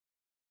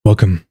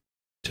Welcome.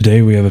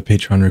 Today we have a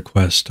Patreon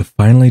request to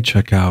finally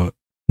check out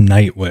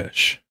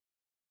NIGHTWISH,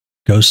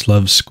 Ghost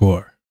Love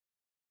Score.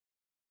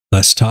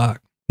 Less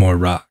talk, more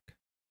rock.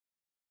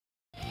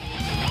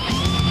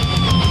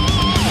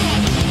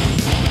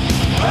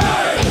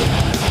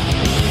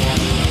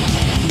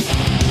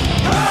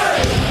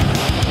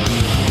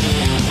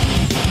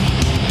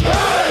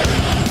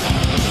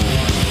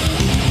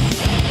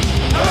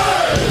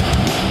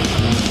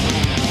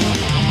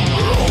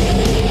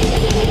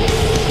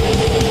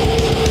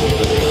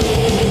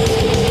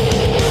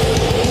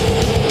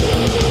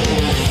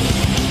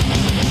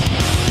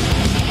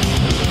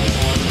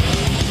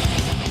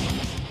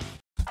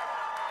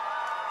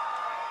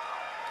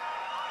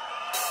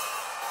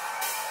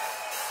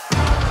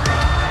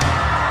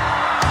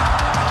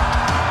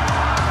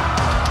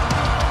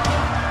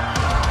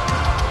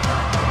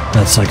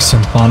 That's like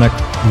symphonic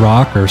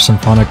rock or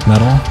symphonic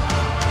metal.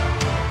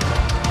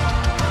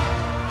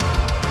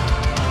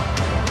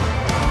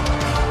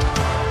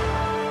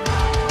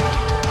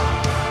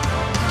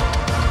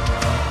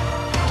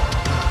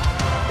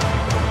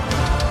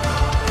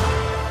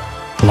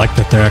 I like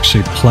that they're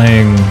actually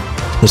playing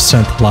the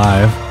synth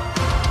live.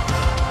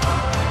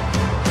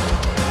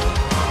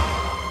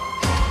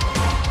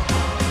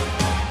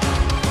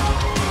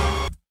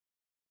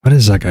 What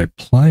is that guy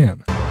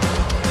playing?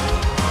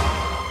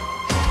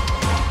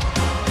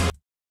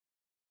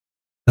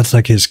 That's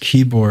like his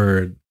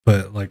keyboard,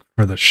 but like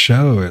for the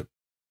show,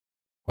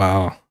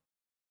 wow.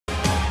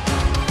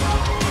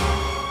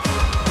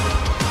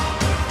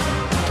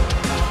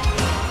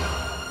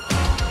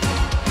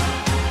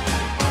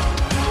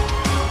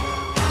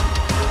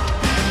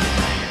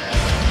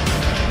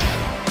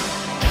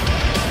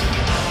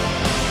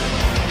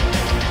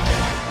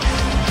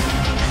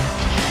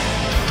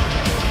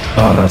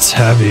 Oh, that's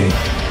heavy.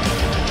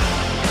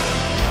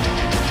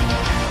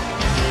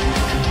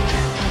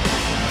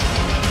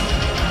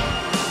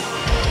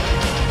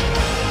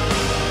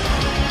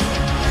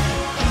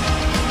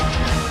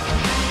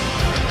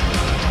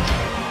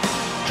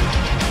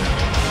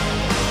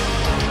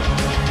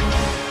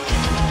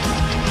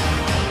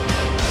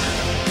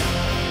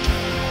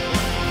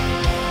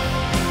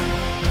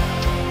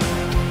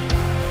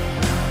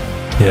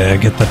 Yeah,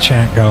 get the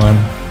chant going.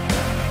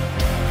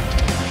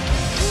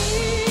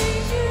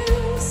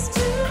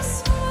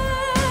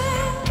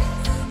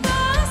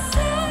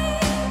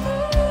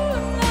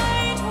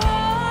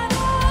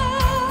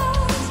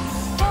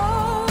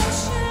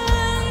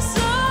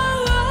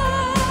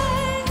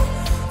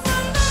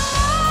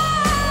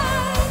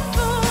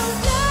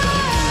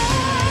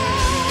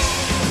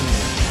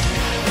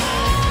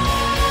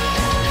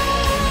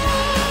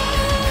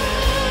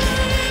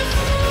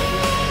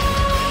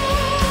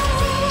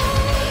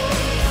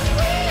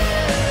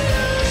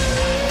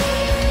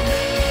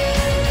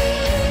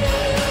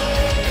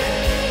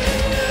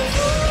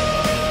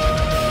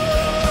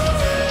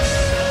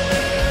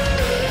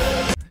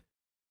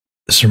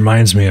 This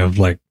reminds me of,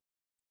 like,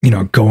 you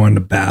know, going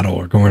to battle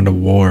or going to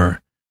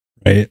war,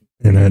 right?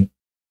 And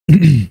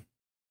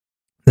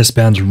this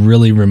band's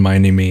really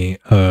reminding me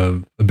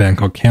of a band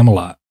called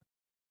Camelot.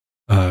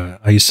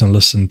 I used to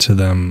listen to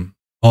them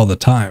all the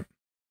time.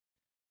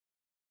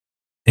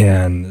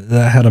 And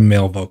that had a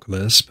male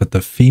vocalist, but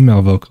the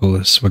female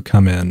vocalist would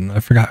come in. I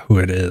forgot who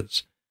it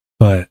is,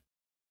 but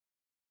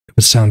it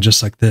would sound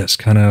just like this,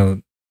 kind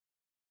of,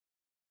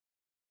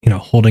 you know,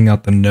 holding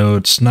out the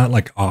notes, not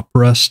like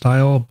opera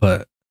style,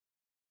 but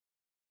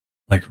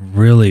like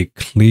really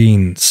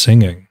clean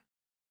singing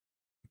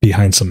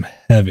behind some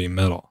heavy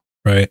metal,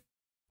 right?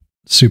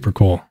 Super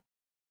cool.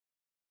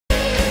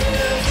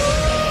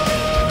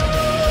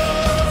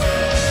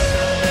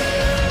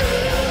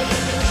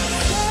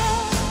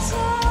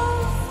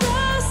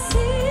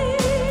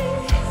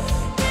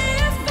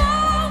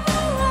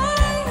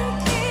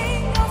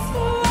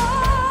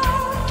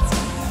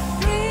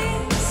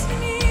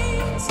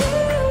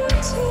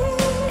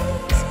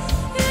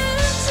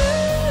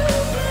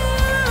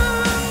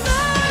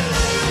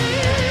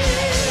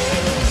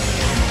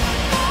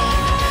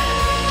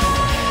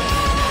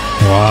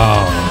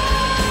 Wow.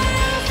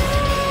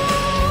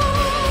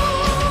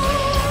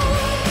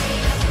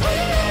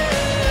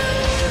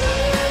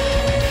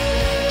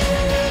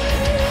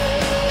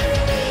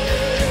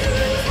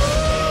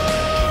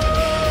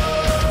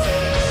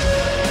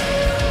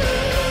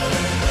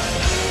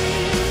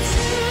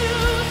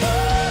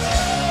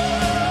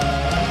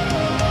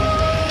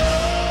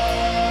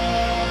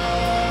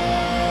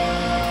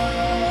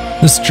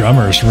 This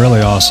drummer is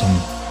really awesome.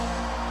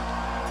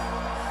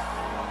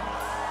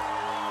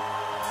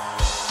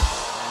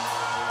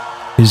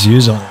 He's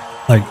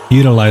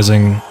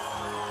utilizing,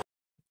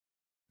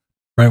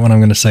 right what I'm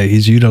going to say,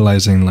 he's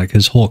utilizing like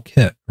his whole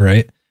kit,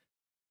 right?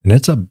 And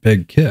it's a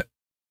big kit.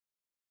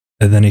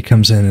 And then he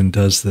comes in and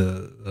does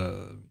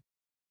the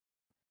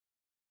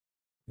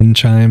wind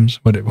chimes,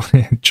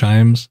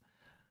 chimes?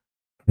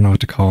 I don't know what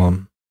to call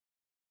them.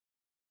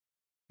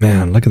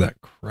 Man, look at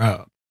that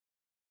crowd.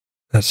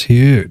 That's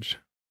huge.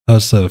 That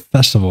was the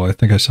festival I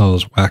think I saw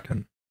was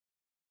whacking.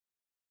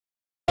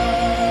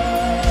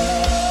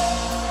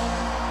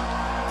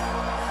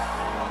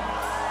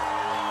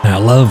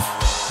 love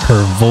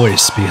her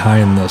voice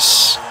behind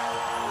this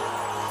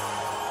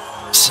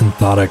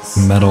synthetic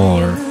metal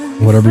or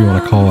whatever you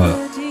want to call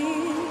it.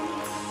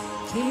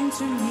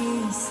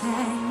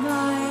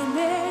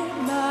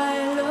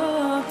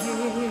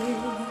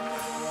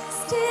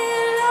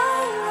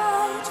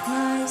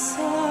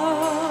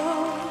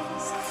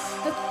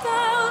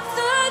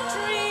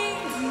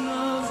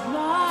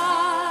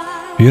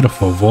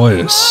 Beautiful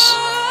voice.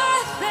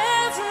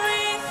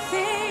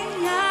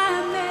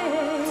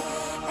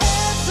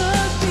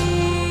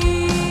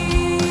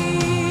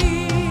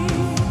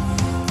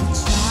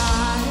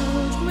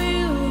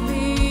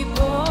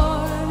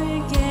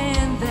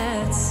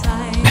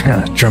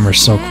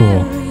 Drummer's so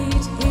cool.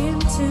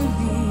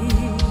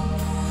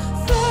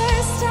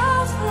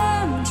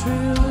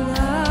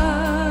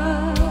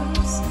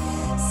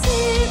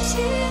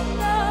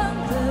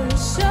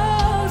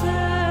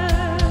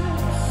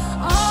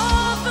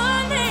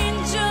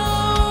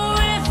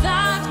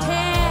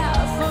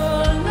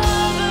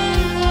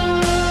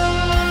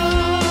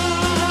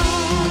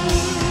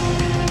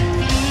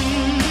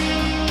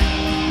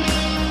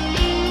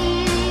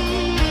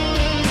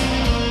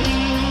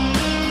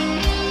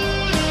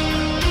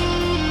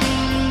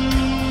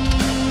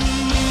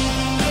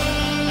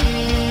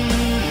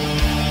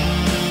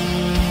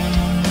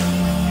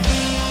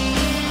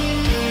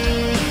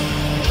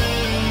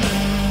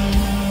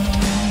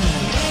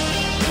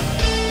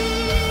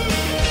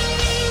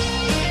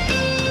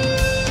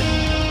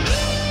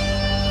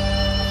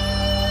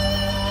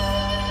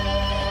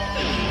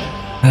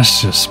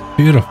 That's just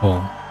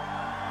beautiful.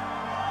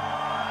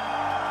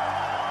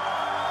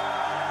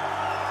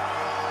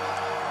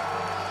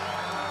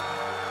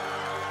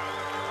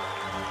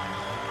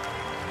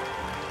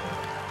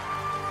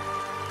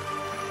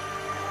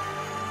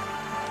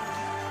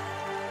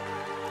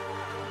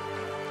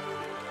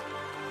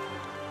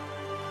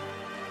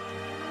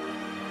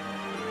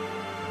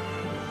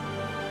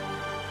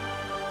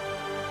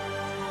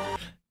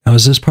 Now,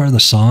 is this part of the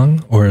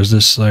song, or is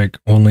this like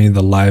only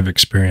the live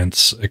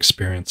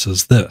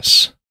experiences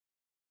this?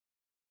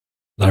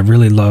 I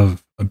really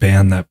love a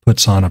band that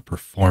puts on a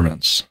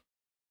performance.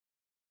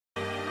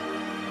 You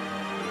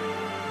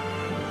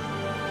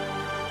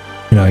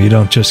know, you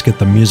don't just get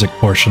the music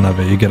portion of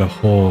it, you get a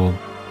whole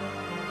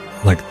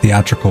like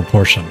theatrical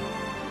portion.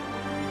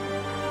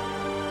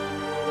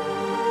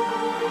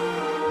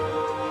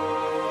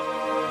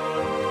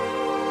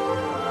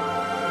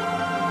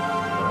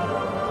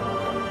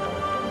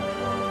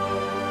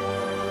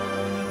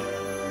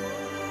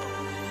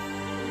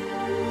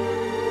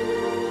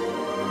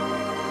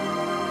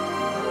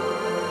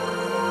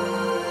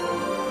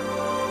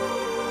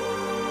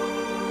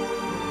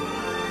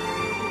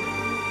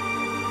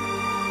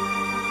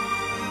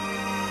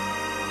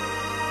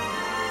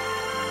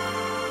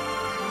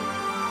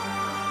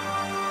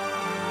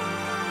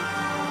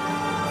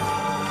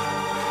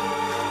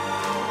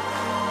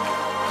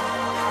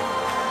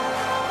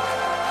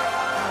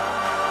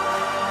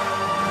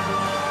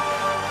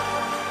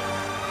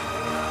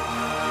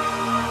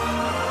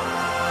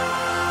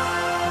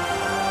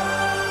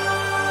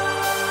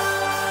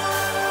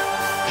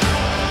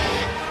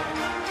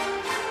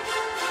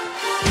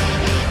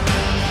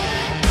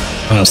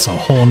 That's a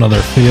whole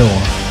nother feel.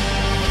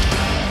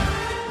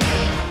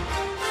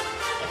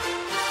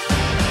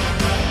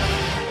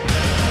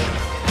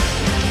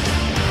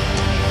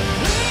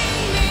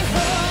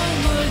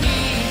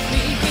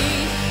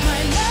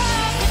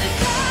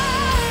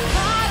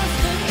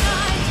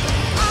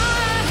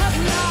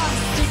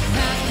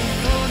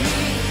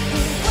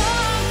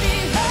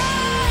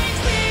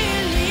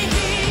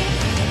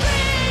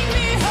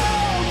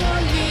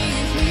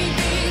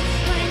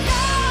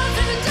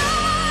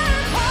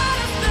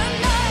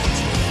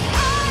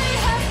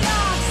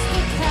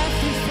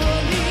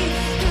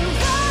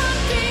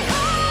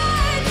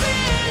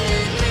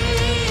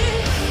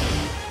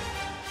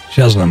 She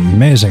has an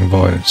amazing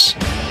voice.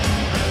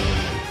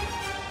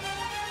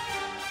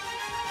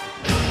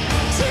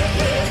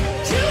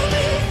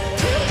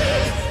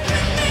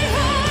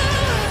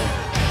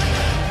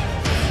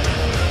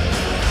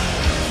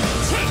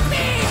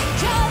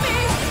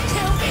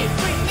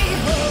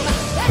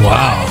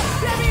 Wow.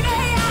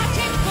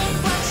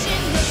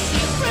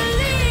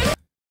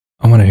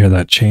 I want to hear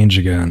that change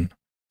again.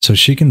 So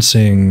she can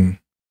sing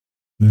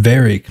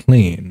very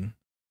clean,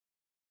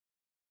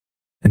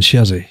 and she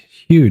has a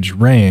huge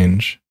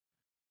range,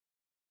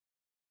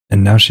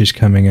 and now she's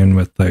coming in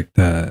with like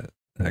that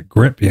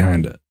grit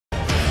behind it.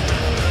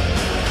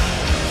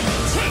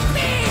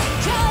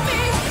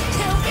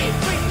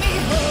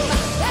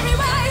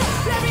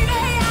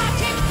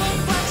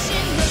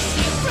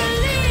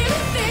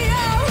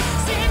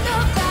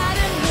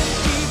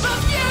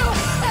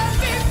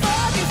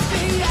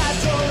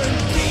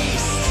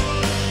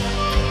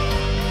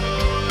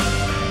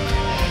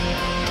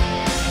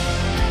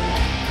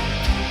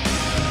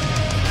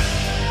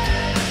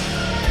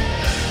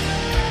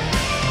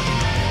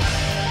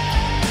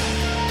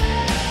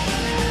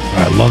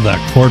 I love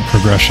that chord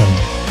progression.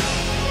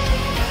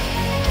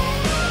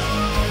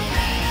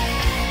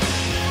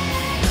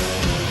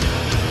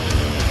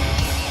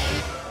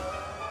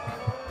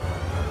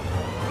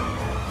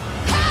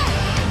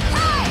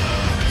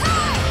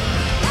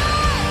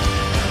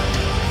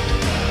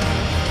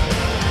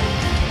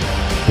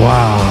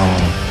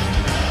 Wow.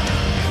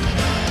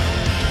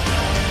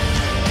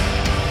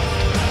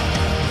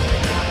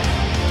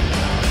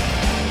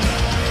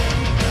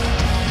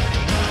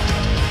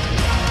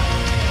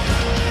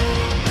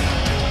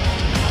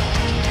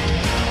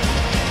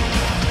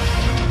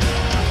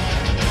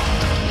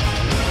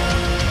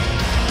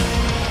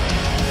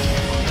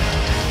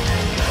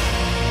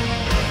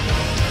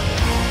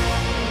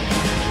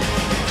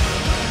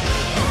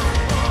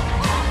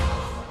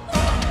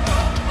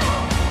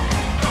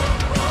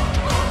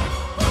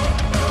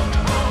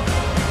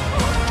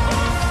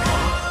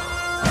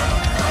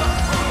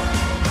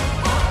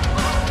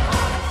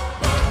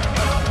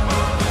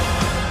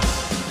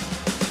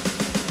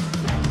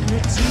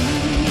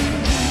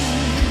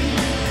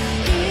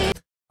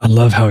 I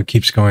love how it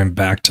keeps going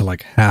back to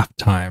like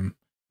halftime,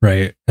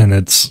 right? And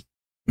it's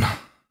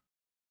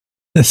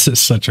this is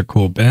such a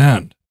cool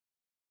band.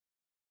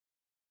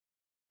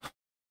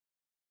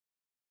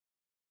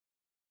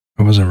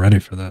 I wasn't ready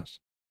for this.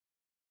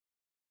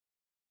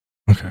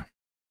 Okay.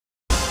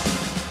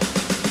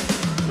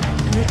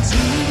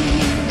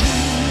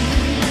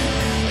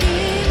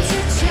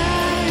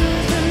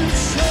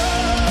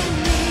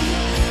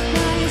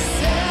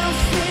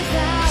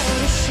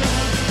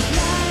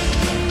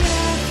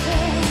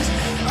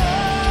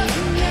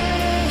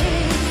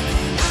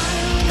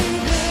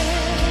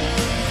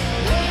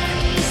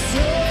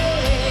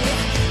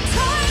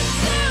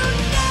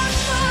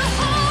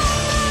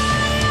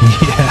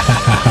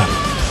 Yeah.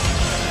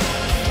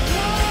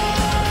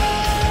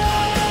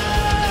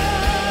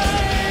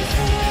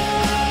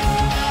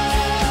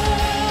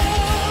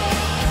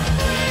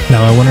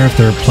 Now I wonder if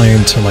they're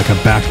playing to like a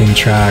backing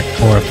track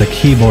or if the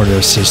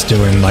keyboardist is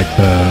doing like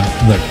the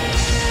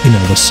you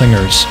know, the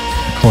singer's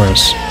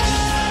chorus.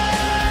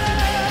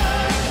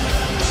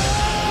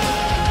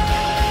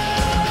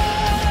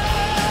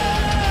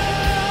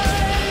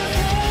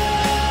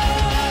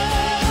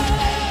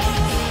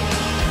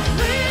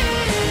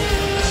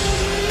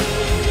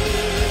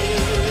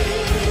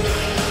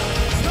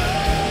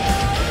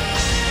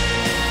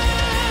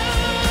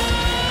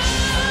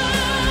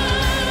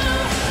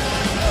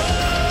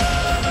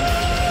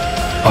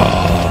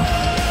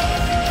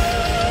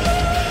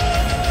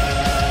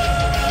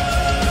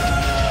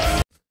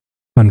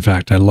 Fun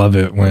fact, I love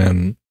it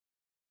when,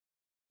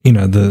 you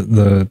know,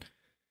 the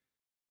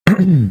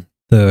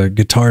the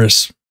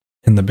guitarist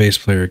and the bass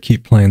player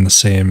keep playing the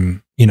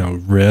same, you know,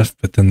 riff,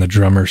 but then the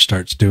drummer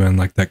starts doing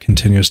like that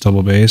continuous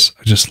double bass.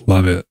 I just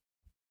love it.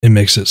 It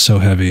makes it so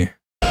heavy.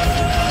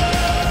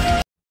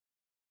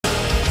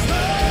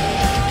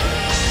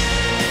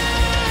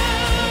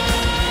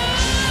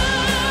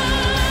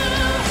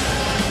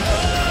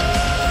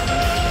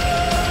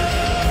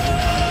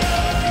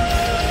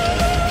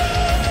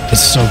 It's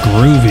so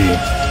groovy.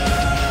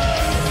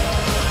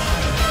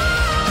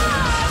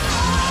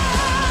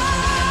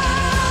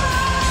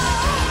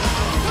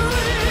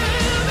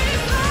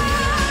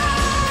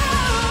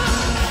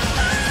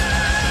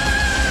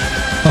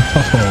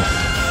 Oh.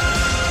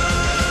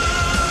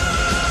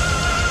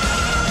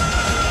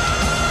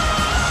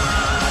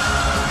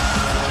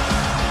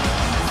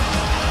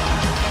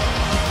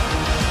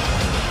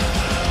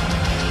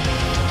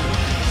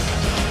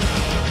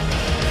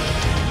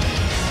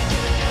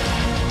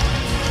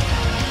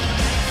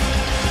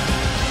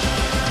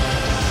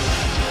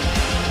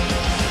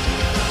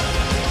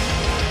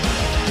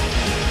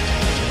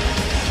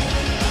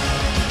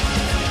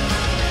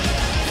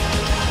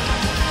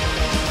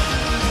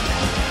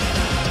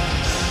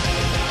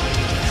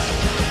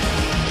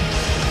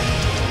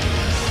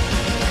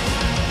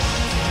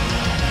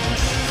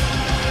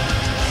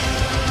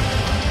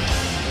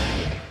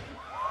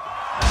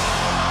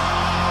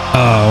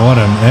 Oh, what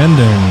an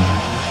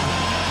ending.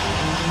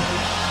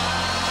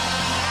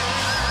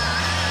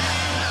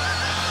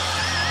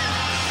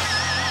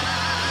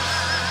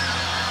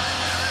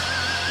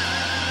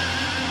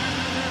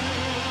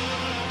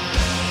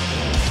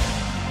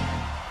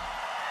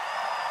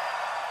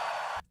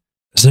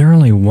 Is there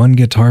only one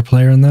guitar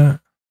player in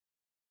that?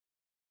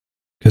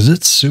 Because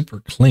it's super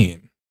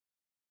clean.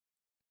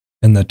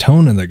 And the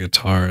tone of the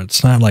guitar,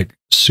 it's not like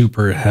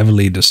super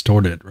heavily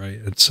distorted, right?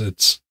 It's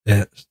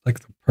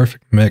like the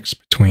perfect mix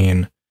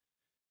between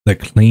the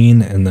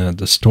clean and the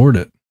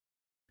distorted.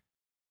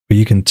 But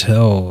you can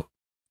tell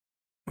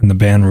when the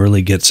band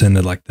really gets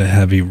into like the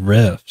heavy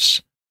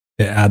riffs,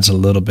 it adds a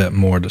little bit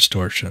more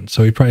distortion.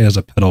 So he probably has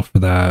a pedal for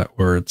that,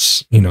 or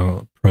it's, you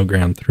know,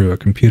 programmed through a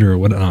computer or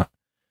whatnot.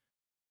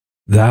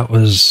 That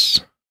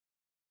was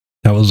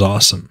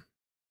awesome.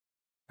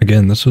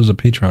 Again, this was a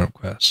Patreon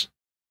request.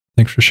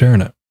 Thanks for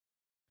sharing it.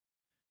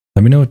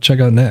 Let me know what to check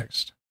out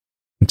next.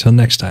 Until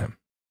next time,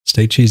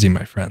 stay cheesy,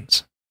 my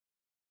friends.